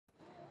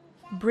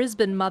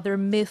Brisbane mother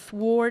Myth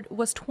Ward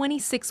was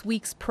 26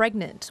 weeks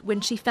pregnant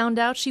when she found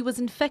out she was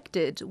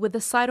infected with the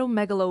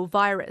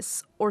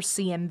cytomegalovirus, or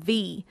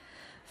CMV.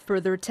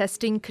 Further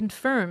testing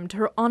confirmed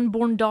her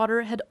unborn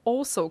daughter had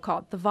also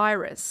caught the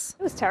virus.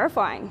 It was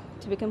terrifying,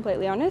 to be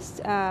completely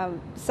honest.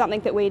 Something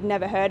that we'd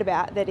never heard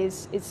about that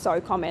is so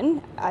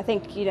common. I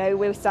think,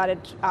 we started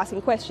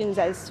asking questions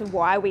as to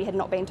why we had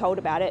not been told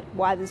about it,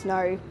 why there's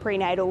no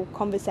prenatal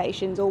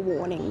conversations or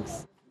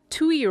warnings.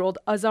 2-year-old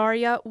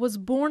Azaria was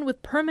born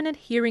with permanent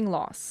hearing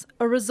loss,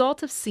 a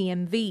result of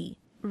CMV.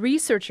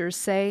 Researchers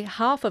say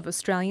half of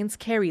Australians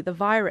carry the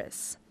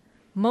virus.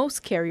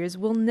 Most carriers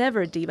will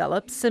never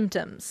develop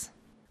symptoms.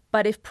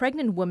 But if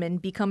pregnant women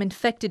become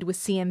infected with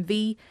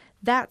CMV,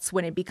 that's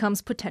when it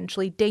becomes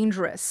potentially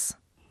dangerous.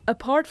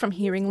 Apart from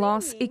hearing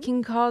loss, it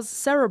can cause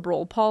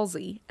cerebral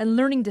palsy and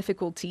learning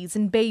difficulties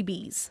in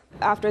babies.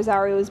 After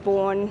Azaria was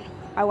born,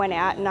 I went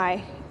out and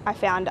I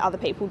found other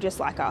people just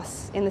like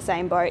us in the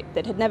same boat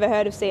that had never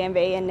heard of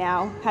CMV and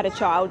now had a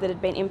child that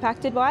had been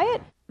impacted by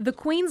it. The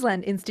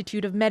Queensland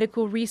Institute of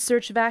Medical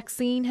Research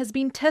vaccine has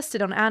been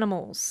tested on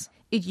animals.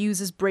 It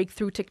uses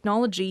breakthrough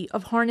technology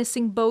of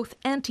harnessing both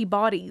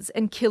antibodies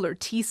and killer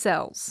T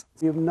cells.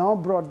 We have now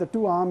brought the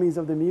two armies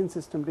of the immune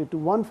system into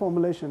one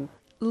formulation.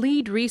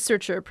 Lead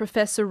researcher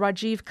Professor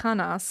Rajiv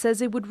Khanna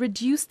says it would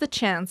reduce the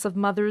chance of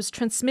mothers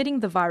transmitting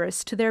the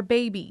virus to their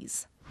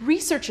babies.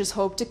 Researchers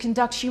hope to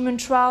conduct human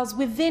trials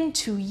within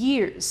 2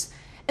 years,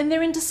 and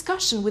they're in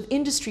discussion with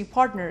industry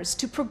partners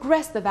to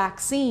progress the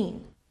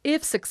vaccine.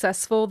 If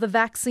successful, the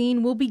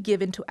vaccine will be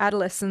given to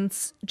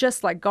adolescents,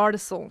 just like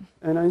Gardasil.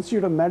 An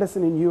Institute of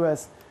Medicine in the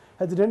US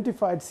has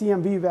identified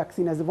CMV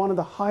vaccine as one of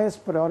the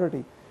highest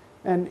priority,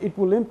 and it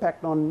will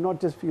impact on not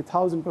just a few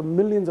thousand, but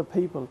millions of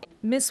people.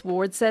 Ms.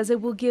 Ward says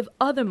it will give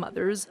other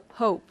mothers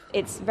hope.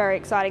 It's very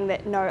exciting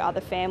that no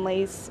other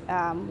families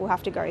will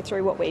have to go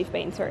through what we've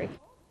been through.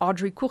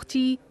 Audrey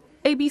Courty,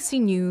 ABC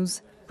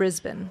News,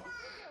 Brisbane.